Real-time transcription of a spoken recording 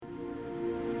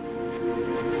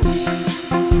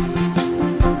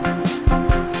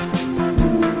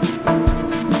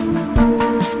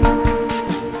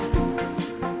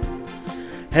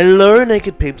Hello,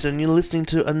 Naked Peeps, and you're listening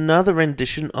to another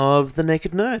rendition of The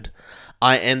Naked Nerd.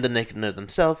 I am The Naked Nerd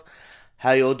himself.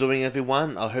 How you all doing,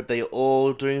 everyone? I hope that you're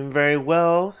all doing very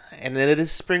well, and that it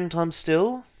is springtime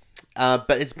still.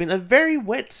 But it's been a very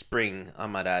wet spring, I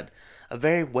might add. A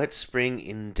very wet spring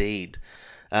indeed.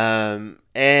 And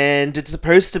it's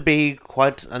supposed to be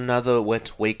quite another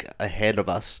wet week ahead of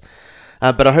us.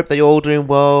 But I hope that you're all doing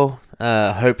well.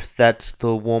 I hope that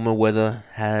the warmer weather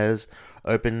has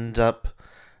opened up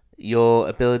your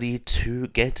ability to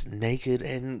get naked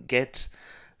and get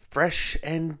fresh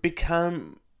and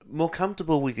become more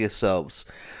comfortable with yourselves.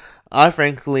 I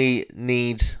frankly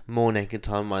need more naked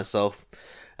time myself,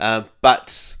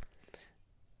 but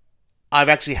I've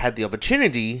actually had the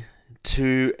opportunity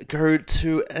to go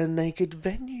to a naked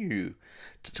venue,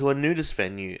 to a nudist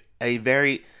venue, a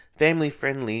very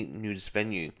family-friendly nudist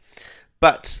venue.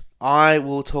 But I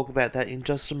will talk about that in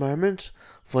just a moment.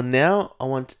 For now, I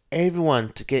want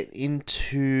everyone to get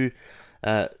into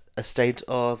a state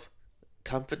of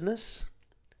comfortness,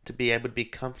 to be able to be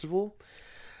comfortable.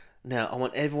 Now, I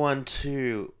want everyone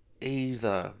to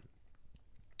either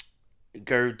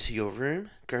go to your room,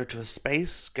 go to a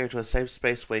safe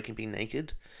space where you can be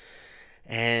naked,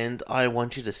 and I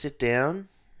want you to sit down.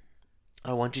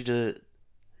 I want you to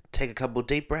take a couple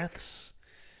deep breaths,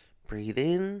 breathe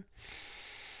in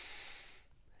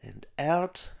and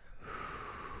out.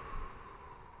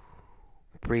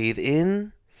 Breathe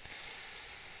in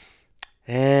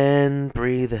and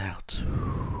breathe out.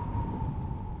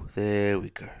 There we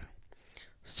go.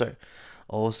 So, I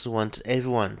also want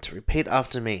everyone to repeat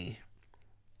after me.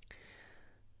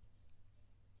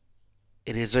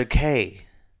 It is okay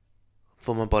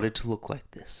for my body to look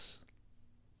like this.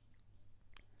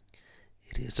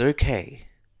 It is okay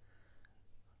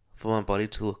for my body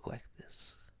to look like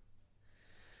this.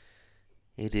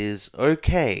 It is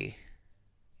okay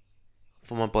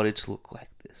for my body to look like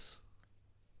this.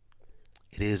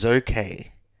 It is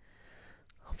okay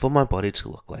for my body to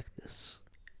look like this.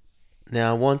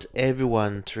 Now I want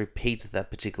everyone to repeat that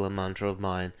particular mantra of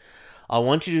mine. I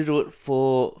want you to do it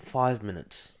for 5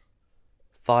 minutes.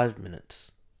 5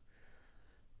 minutes.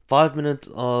 5 minutes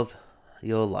of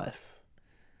your life.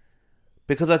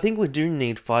 Because I think we do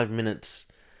need 5 minutes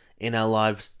in our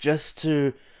lives just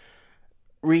to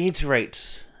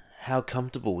reiterate how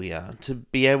comfortable we are, to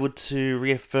be able to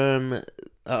reaffirm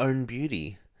our own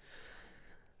beauty.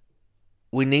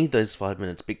 We need those 5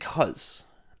 minutes because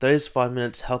those 5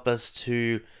 minutes help us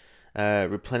to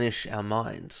replenish our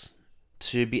minds,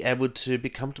 to be able to be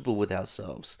comfortable with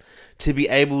ourselves, to be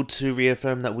able to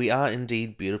reaffirm that we are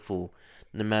indeed beautiful,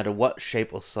 no matter what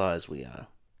shape or size we are.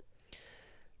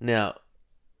 Now,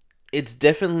 it's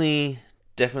definitely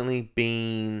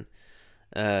been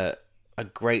a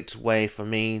great way for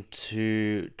me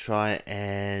to try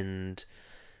and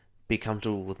be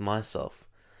comfortable with myself.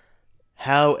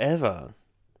 However,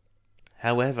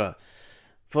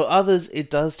 for others, it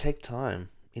does take time.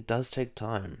 It does take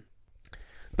time.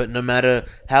 But no matter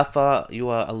how far you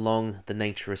are along the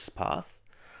naturist path,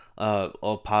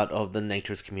 or part of the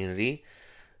naturist community,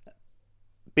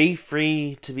 be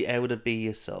free to be able to be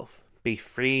yourself. Be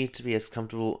free to be as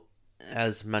comfortable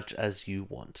as much as you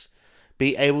want.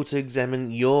 Be able to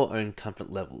examine your own comfort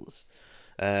levels.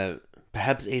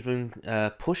 Perhaps even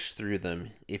push through them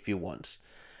if you want.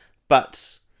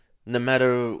 But no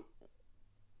matter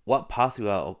what path you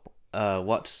are, or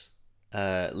what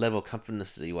level of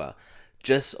comfortness you are,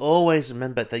 just always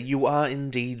remember that you are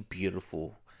indeed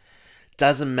beautiful.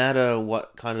 Doesn't matter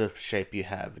what kind of shape you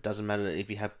have. It doesn't matter if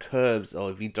you have curves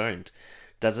or if you don't.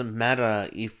 Doesn't matter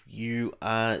if you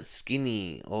are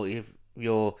skinny or if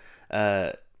you're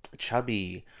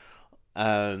chubby.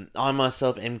 I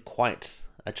myself am quite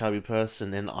a chubby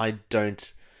person, and I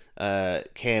don't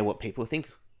care what people think.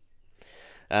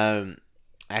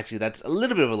 Actually, that's a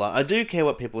little bit of a lie. I do care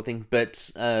what people think,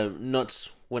 but not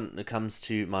when it comes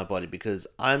to my body, because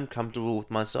I'm comfortable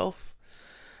with myself,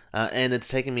 and it's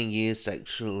taken me years to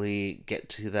actually get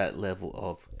to that level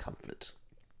of comfort.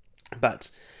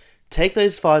 But take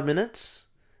those 5 minutes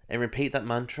and repeat that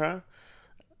mantra.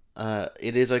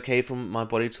 It is okay for my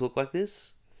body to look like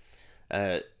this.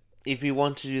 If you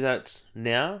want to do that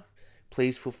now,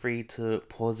 please feel free to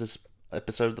pause this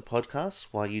episode of the podcast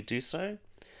while you do so.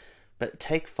 But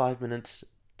take 5 minutes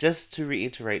just to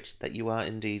reiterate that you are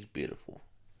indeed beautiful.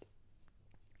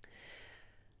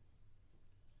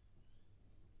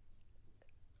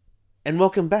 And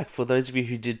welcome back for those of you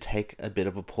who did take a bit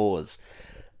of a pause.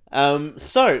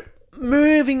 So,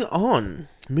 moving on.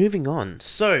 moving on.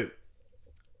 So,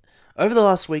 over the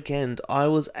last weekend, I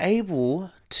was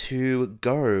able to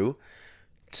go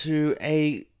to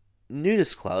a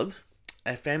nudist club,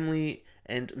 a family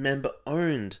and member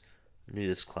owned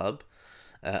nudist club,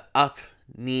 up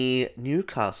near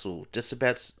Newcastle, just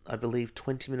about, I believe,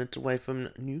 20 minutes away from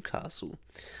Newcastle.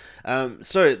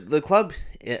 So, the club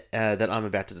that I'm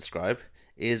about to describe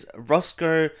is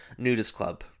Rosco Nudist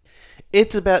Club.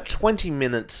 It's about 20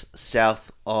 minutes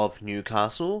south of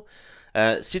Newcastle,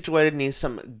 situated near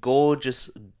some gorgeous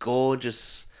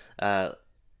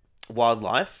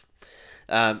wildlife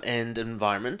and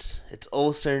environment. It's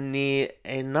also near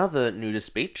another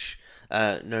nudist beach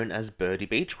known as Birdie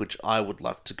Beach, which I would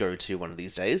love to go to one of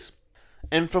these days.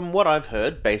 And from what I've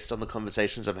heard, based on the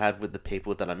conversations I've had with the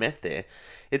people that I met there,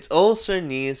 it's also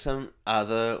near some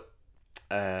other,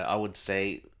 I would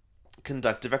say,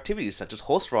 conductive activities such as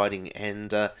horse riding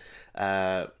and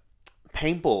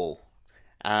paintball.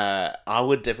 I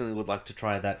would like to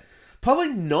try that.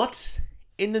 Probably not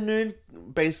in the nude,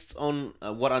 based on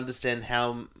what I understand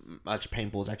how much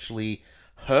paintballs actually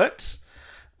hurt.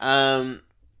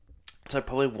 So I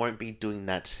probably won't be doing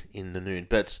that in the nude,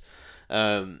 but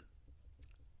I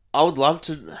would love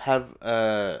to have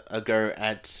a go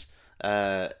at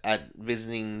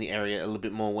visiting the area a little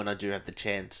bit more when I do have the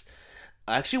chance.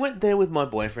 I actually went there with my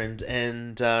boyfriend,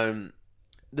 and the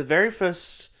very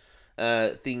first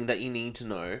thing that you need to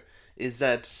know is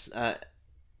that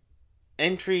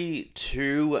entry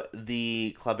to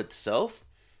the club itself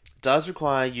does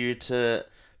require you to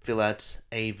fill out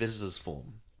a visitor's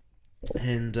form.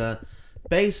 And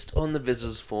based on the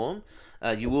visitor's form,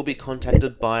 you will be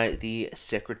contacted by the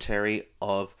secretary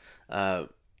of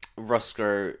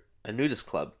Rosco Nudist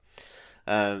Club.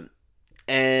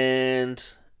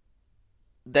 And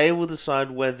they will decide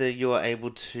whether you're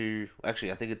able to.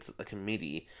 Actually, I think it's a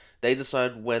committee. They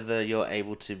decide whether you're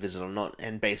able to visit or not,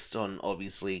 and based on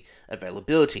obviously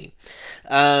availability.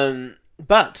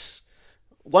 But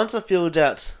once I filled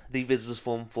out the visitors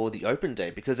form for the open day,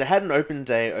 because I had an open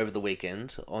day over the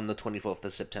weekend on the 24th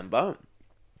of September,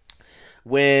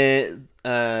 where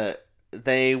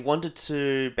they wanted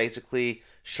to basically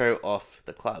show off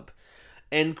the club.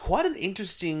 And quite an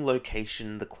interesting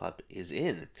location the club is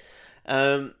in.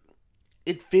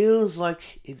 It feels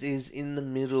like it is in the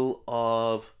middle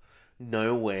of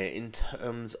nowhere in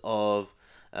terms of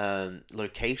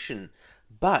location,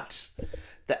 but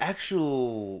the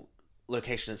actual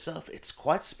location itself, it's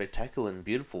quite spectacular and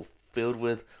beautiful, filled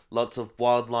with lots of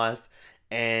wildlife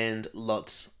and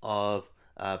lots of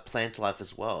plant life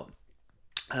as well.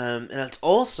 And it's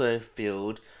also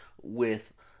filled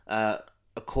with,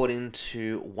 according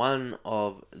to one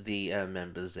of the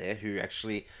members there, who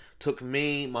actually took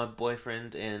me, my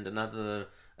boyfriend, and another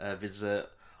visitor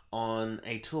on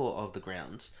a tour of the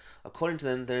grounds. According to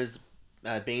them, there's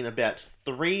been about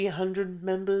 300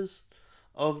 members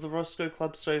of the Roscoe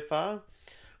Club so far,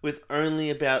 with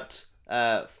only about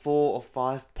 4 or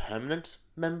 5 permanent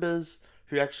members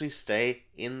who actually stay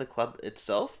in the club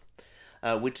itself,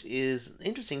 which is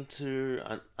interesting to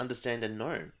understand and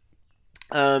know.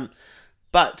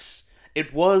 But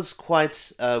it was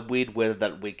quite weird weather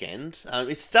that weekend.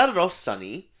 It started off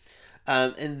sunny,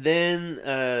 and then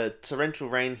torrential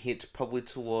rain hit probably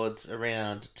towards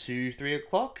around 2-3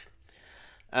 o'clock.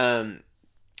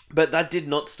 But that did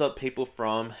not stop people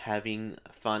from having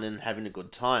fun and having a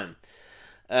good time.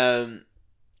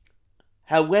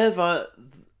 However,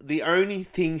 the only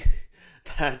thing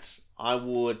that I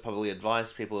would probably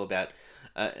advise people about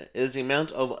is the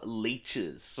amount of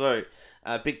leeches. So,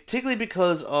 particularly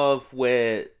because of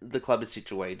where the club is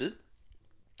situated,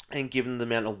 and given the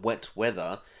amount of wet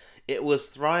weather, it was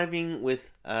thriving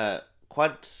with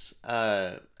quite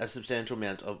a substantial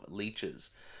amount of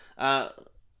leeches.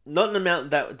 Not an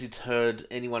amount that deterred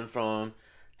anyone from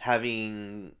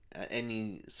having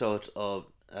any sort of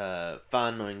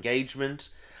fun or engagement.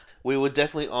 We were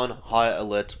definitely on high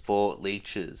alert for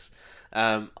leeches.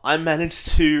 I managed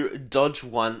to dodge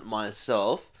one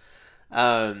myself,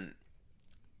 by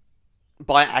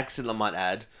accident, I might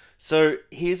add. So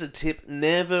here's a tip: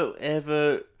 never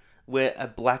ever wear a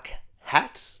black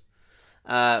hat,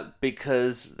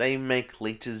 because they make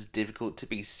leeches difficult to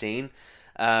be seen.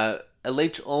 A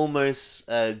leech almost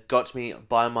got me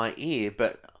by my ear,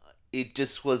 but it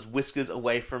just was whiskers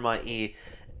away from my ear.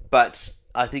 But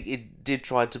I think it did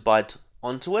try to bite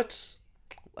onto it.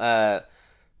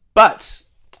 But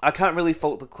I can't really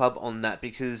fault the club on that,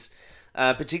 because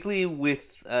particularly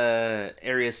with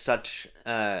areas such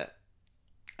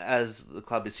as the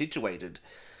club is situated,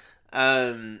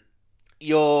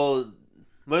 you're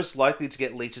most likely to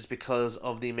get leeches because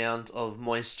of the amount of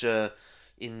moisture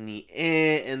in the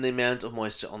air and the amount of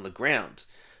moisture on the ground.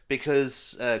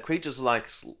 Because creatures like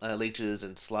leeches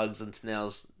and slugs and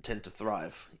snails tend to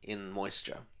thrive in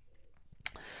moisture.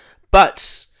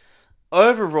 But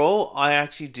overall, I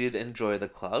actually did enjoy the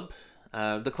club.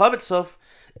 The club itself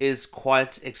is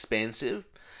quite expansive,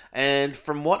 and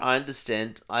from what I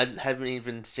understand, I haven't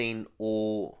even seen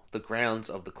all the grounds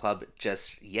of the club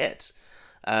just yet.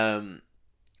 Um,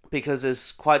 because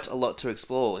there's quite a lot to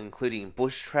explore, including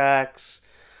bush tracks.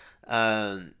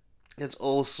 There's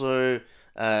also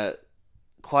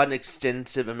quite an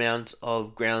extensive amount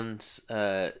of grounds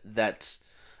that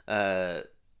uh,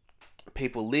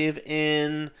 people live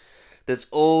in. There's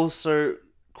also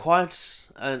quite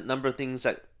a number of things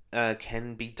that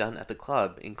can be done at the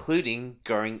club, including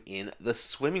going in the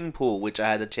swimming pool, which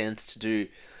I had the chance to do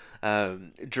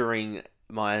during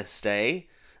my stay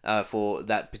for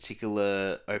that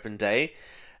particular open day.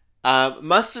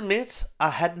 Must admit, I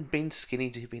hadn't been skinny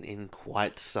dipping in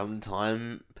quite some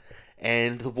time,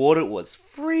 and the water was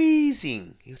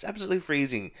freezing. It was absolutely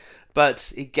freezing,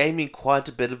 but it gave me quite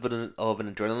a bit of an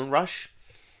adrenaline rush,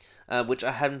 which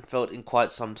I hadn't felt in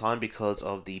quite some time because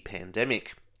of the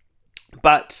pandemic.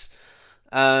 But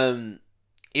um,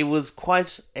 it was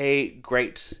quite a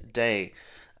great day.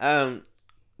 Um,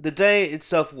 the day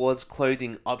itself was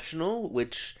clothing optional,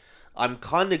 which I'm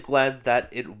kind of glad that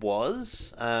it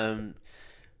was,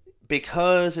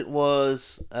 because it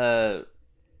was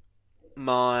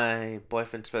my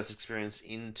boyfriend's first experience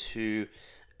into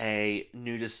a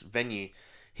nudist venue.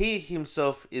 He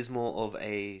himself is more of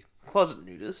a closet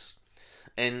nudist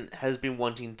and has been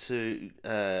wanting to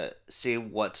see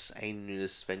what a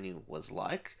nudist venue was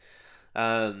like.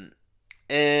 Um,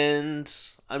 and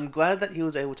I'm glad that he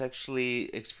was able to actually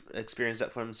experience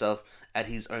that for himself at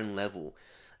his own level.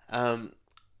 Um,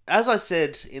 as I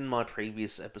said in my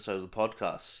previous episode of the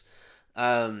podcast,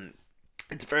 um,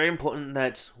 it's very important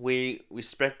that we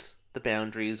respect the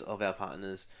boundaries of our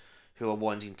partners who are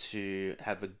wanting to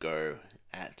have a go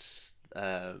at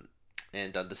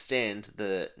and understand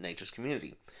the naturist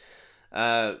community.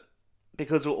 Uh,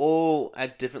 because we're all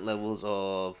at different levels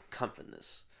of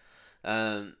comfortness.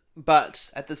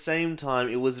 But at the same time,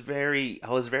 I was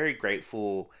very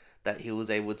grateful that he was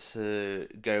able to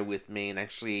go with me and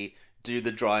actually do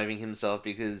the driving himself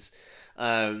because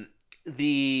um,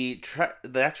 the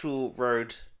actual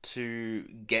road to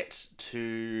get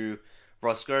to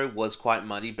Roscoe was quite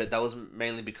muddy, but that was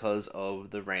mainly because of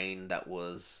the rain that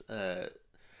was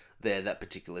there that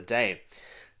particular day.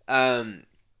 Um,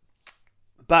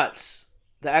 but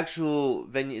the actual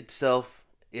venue itself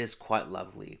is quite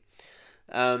lovely.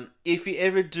 If you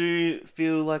ever do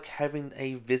feel like having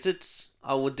a visit,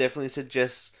 I would definitely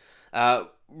suggest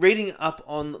reading up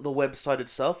on the website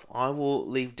itself. I will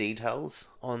leave details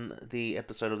on the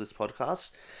episode of this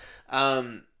podcast.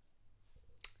 Um,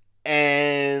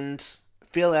 and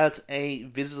fill out a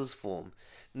visitor's form.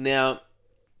 Now,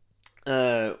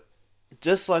 uh,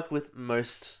 just like with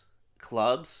most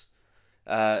clubs,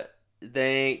 uh,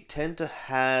 they tend to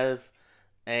have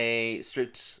a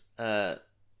strict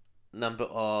number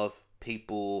of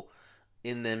people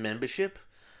in their membership,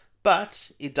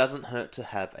 but it doesn't hurt to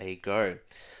have a go.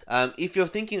 If you're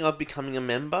thinking of becoming a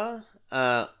member,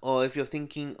 or if you're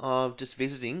thinking of just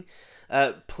visiting,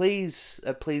 please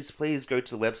go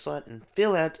to the website and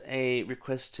fill out a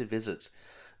request to visit.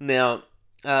 Now,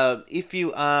 if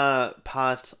you are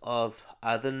part of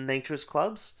other naturist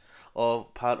clubs or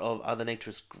part of other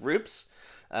naturist groups,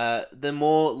 they're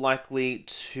more likely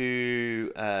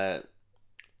to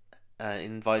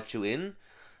invite you in,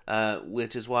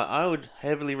 which is why I would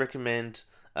heavily recommend,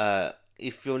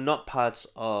 if you're not part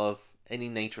of any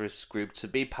naturist group, to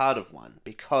be part of one,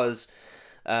 because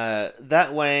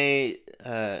that way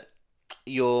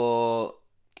your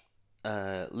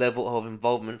level of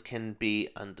involvement can be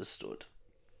understood.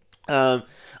 Um,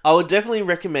 I would definitely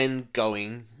recommend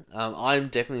going. I'm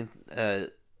definitely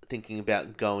thinking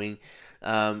about going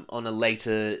on a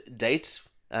later date.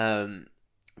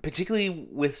 Particularly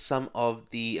with some of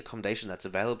the accommodation that's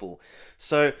available.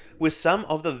 So with some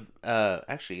of the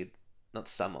actually not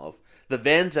some of the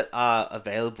vans that are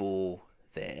available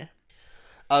there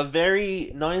are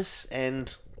very nice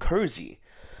and cozy.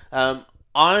 Um,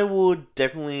 I would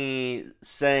definitely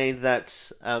say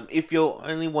that if you're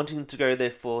only wanting to go there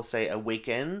for say a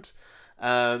weekend,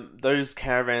 those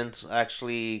caravans are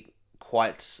actually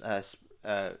quite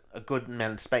a good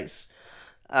amount of space.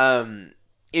 Um,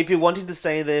 if you're wanting to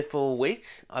stay there for a week,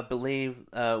 I believe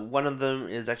one of them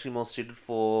is actually more suited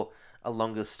for a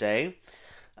longer stay.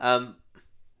 Um,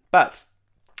 but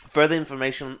further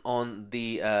information on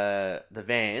the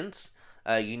vans,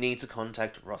 you need to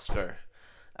contact Rosco.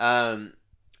 Um,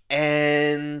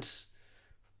 And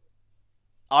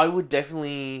I would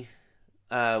definitely,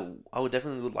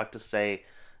 would like to say,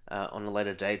 on a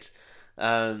later date,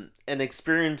 and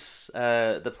experience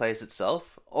the place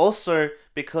itself. Also,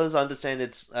 because I understand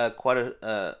it's quite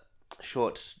a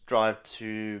short drive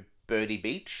to Birdie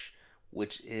Beach,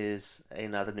 which is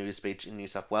another nudist beach in New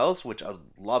South Wales, which I'd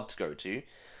love to go to,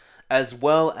 as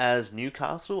well as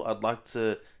Newcastle. I'd like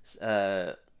to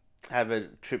uh, have a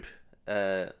trip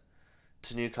uh,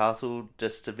 to Newcastle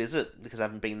just to visit because I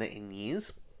haven't been there in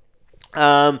years.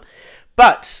 Um,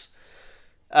 but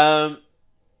um,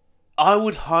 I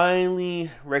would highly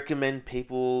recommend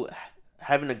people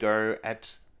having a go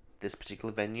at this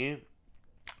particular venue.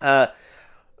 Uh,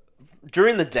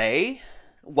 During the day,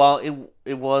 while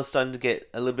it was starting to get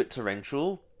a little bit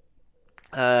torrential,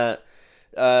 uh,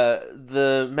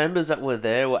 the members that were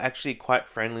there were actually quite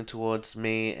friendly towards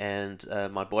me and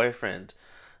my boyfriend,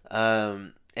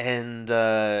 and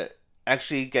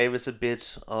actually gave us a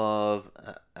bit of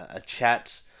a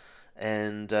chat,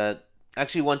 and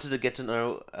actually wanted to get to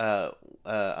know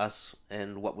us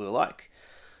and what we were like.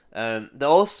 They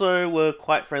also were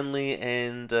quite friendly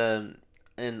and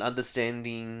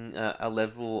understanding a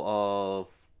level of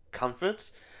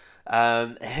comfort,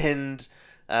 and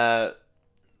uh,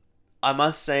 I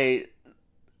must say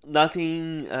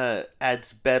nothing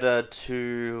adds better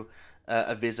to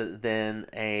a visit than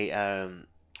a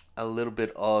little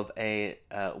bit of a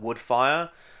wood fire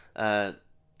uh,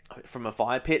 from a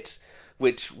fire pit,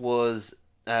 which was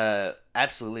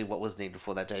absolutely what was needed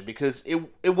for that day because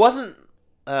it wasn't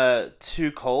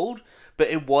too cold, but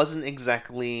it wasn't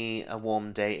exactly a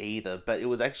warm day either. But it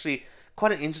was actually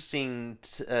quite an interesting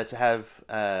to have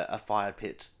a fire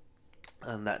pit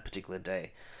on that particular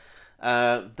day.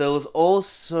 There was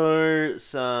also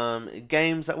some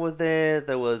games that were there.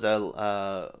 There was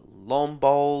a lawn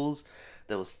bowls.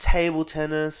 There was table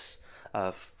tennis,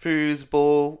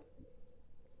 foosball.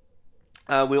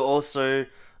 We were also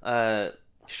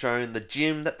shown the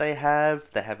gym that they have.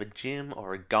 They have a gym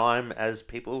or a gym, as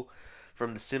people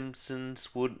from The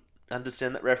Simpsons would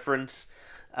understand that reference.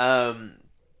 Um,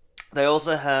 they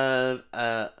also have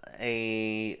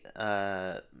a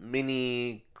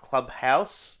mini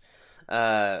clubhouse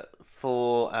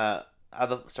for a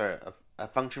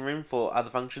function room for other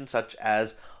functions such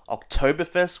as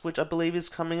Oktoberfest, which I believe is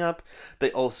coming up.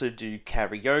 They also do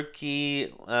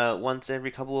karaoke once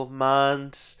every couple of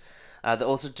months. They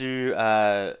also do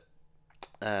uh,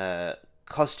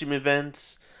 costume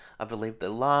events. I believe the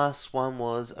last one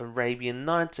was Arabian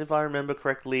Nights, if I remember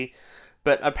correctly.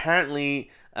 But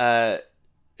apparently,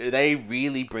 they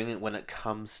really bring it when it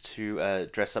comes to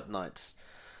dress up nights.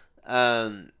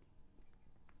 Um,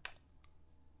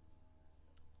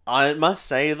 I must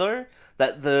say though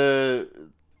that the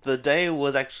day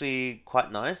was actually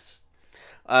quite nice.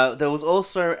 There was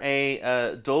also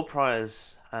a door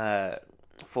prize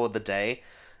for the day,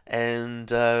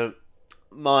 and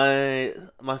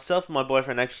myself and my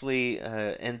boyfriend actually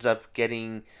ended up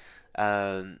getting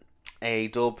um, a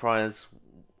door prize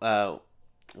uh,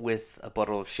 with a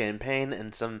bottle of champagne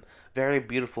and some very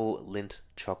beautiful Lindt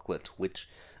chocolate, which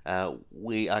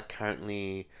we are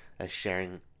currently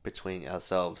sharing between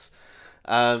ourselves.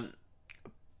 Um,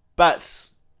 but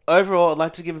overall, I'd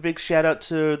like to give a big shout out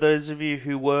to those of you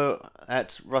who were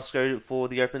at Rosco for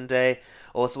the open day. I'd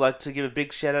also like to give a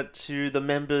big shout out to the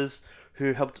members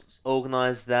who helped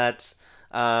organize that.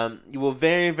 You were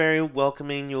very, very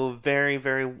welcoming. You were very,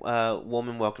 very warm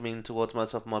and welcoming towards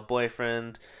myself and my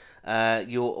boyfriend.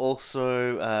 You were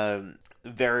also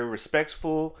very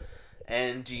respectful,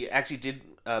 and you actually did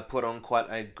put on quite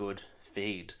a good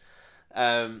feed.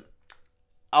 Um,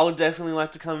 I would definitely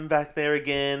like to come back there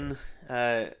again.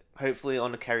 Hopefully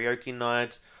on a karaoke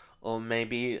night, or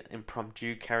maybe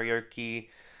impromptu karaoke.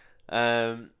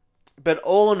 Um, but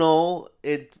all in all,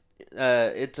 it's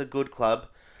a good club.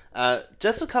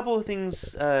 Just a couple of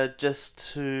things,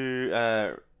 just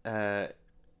to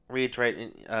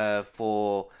reiterate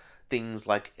for things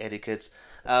like etiquette.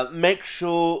 Make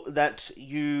sure that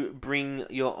you bring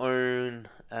your own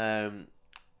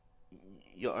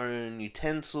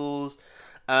utensils.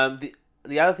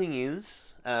 The other thing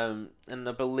is, and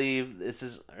I believe this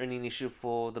is only an issue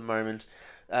for the moment.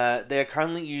 They're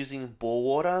currently using bore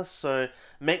water, so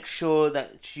make sure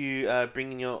that you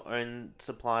bring in your own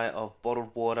supply of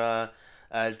bottled water,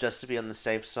 just to be on the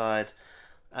safe side.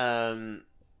 Um,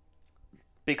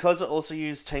 because it also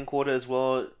uses tank water as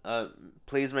well,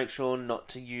 please make sure not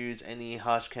to use any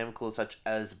harsh chemicals such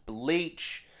as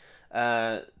bleach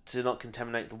to not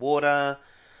contaminate the water.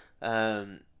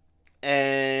 Um,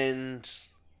 and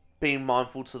being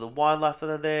mindful to the wildlife that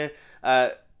are there.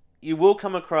 you will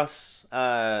come across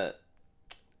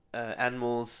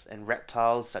animals and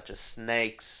reptiles such as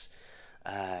snakes.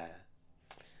 Uh,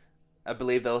 I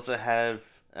believe they also have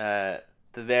the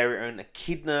very own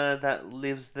echidna that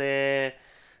lives there.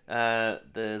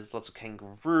 There's lots of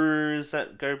kangaroos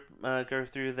that go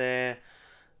through there.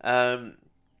 Um,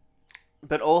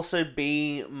 but also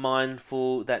be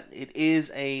mindful that it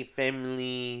is a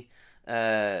family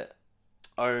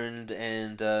owned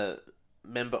and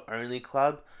member only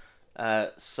club.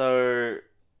 So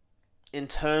in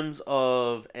terms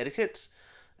of etiquette,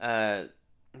 uh,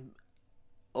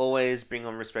 always bring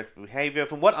on respectful behavior.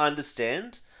 From what I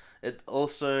understand, it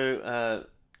also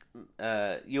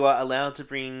you are allowed to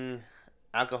bring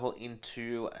alcohol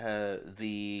into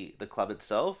the club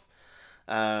itself.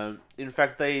 In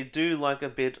fact, they do like a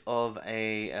bit of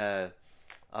a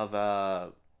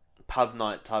pub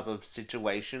night type of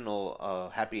situation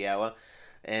or happy hour,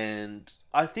 and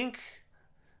I think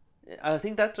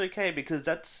that's okay because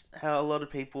that's how a lot of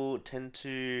people tend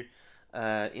to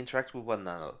interact with one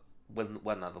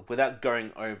another without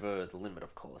going over the limit,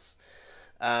 of course.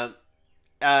 Um,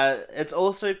 it's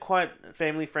also quite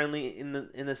family friendly in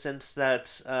the sense that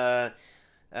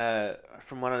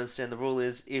from what I understand, the rule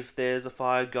is if there's a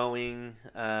fire going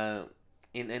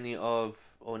in any of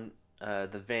or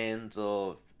the vans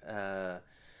or that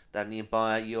are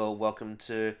nearby, you're welcome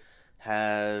to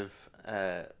have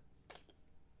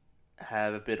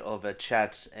have a bit of a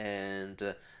chat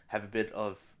and have a bit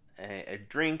of a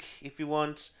drink if you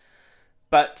want.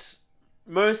 But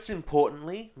most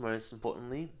importantly,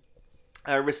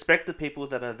 respect the people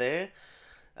that are there.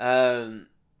 Um,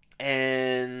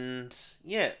 and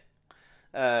yeah,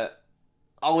 uh,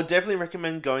 I would definitely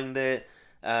recommend going there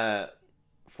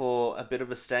for a bit of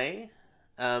a stay.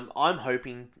 I'm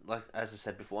hoping, like as I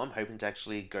said before, I'm hoping to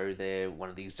actually go there one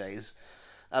of these days.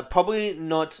 Probably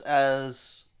not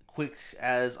as quick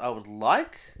as I would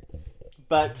like,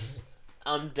 but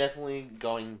I'm definitely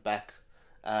going back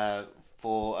uh,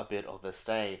 for a bit of a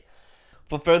stay.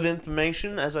 For further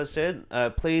information, as I said,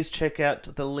 please check out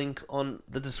the link on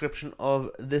the description of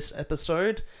this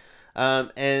episode.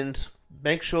 And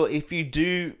make sure if you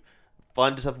do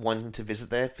find yourself wanting to visit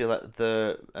there, fill out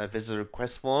the visitor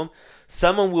request form.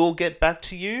 Someone will get back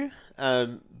to you,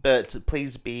 but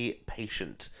please be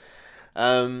patient.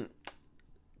 Um,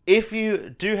 if you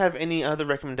do have any other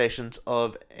recommendations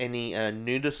of any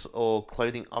nudist or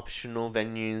clothing optional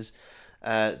venues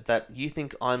that you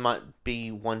think I might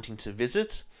be wanting to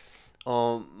visit,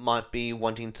 or might be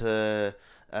wanting to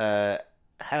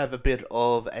have a bit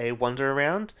of a wander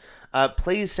around,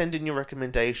 please send in your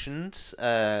recommendations,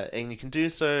 and you can do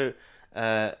so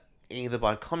either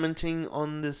by commenting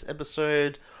on this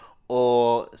episode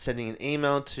or sending an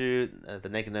email to the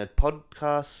Naked Nerd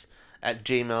Podcast at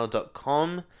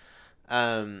gmail.com.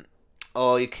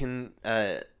 Or you can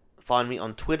find me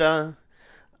on Twitter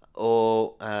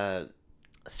or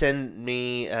send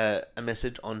me a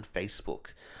message on Facebook.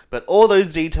 But all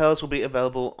those details will be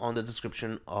available on the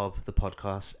description of the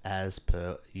podcast as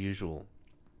per usual.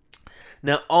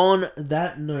 Now, on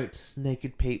that note,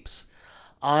 naked peeps,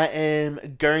 I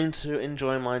am going to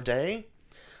enjoy my day.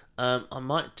 I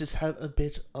might just have a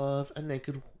bit of a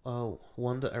naked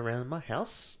wander around my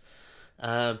house.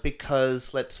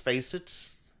 Because, let's face it,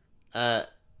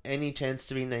 any chance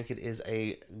to be naked is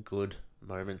a good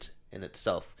moment in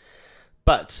itself.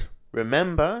 But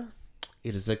remember,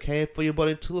 it is okay for your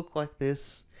body to look like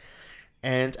this.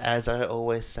 And as I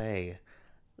always say,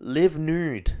 live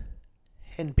nude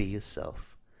and be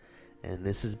yourself. And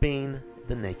this has been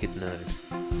The Naked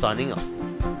Nerd, signing off.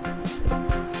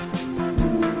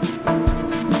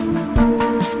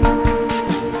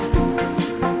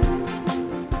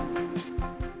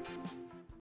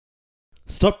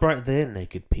 Stop right there,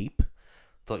 naked peep.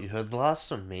 Thought you heard the last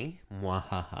from me.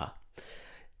 Mwahaha.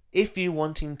 If you're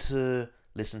wanting to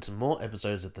listen to more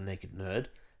episodes of The Naked Nerd,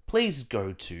 please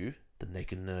go to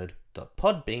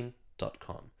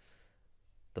thenakednerd.podbean.com.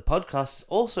 The podcast is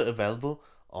also available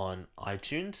on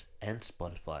iTunes and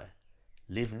Spotify.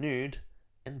 Live nude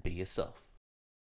and be yourself.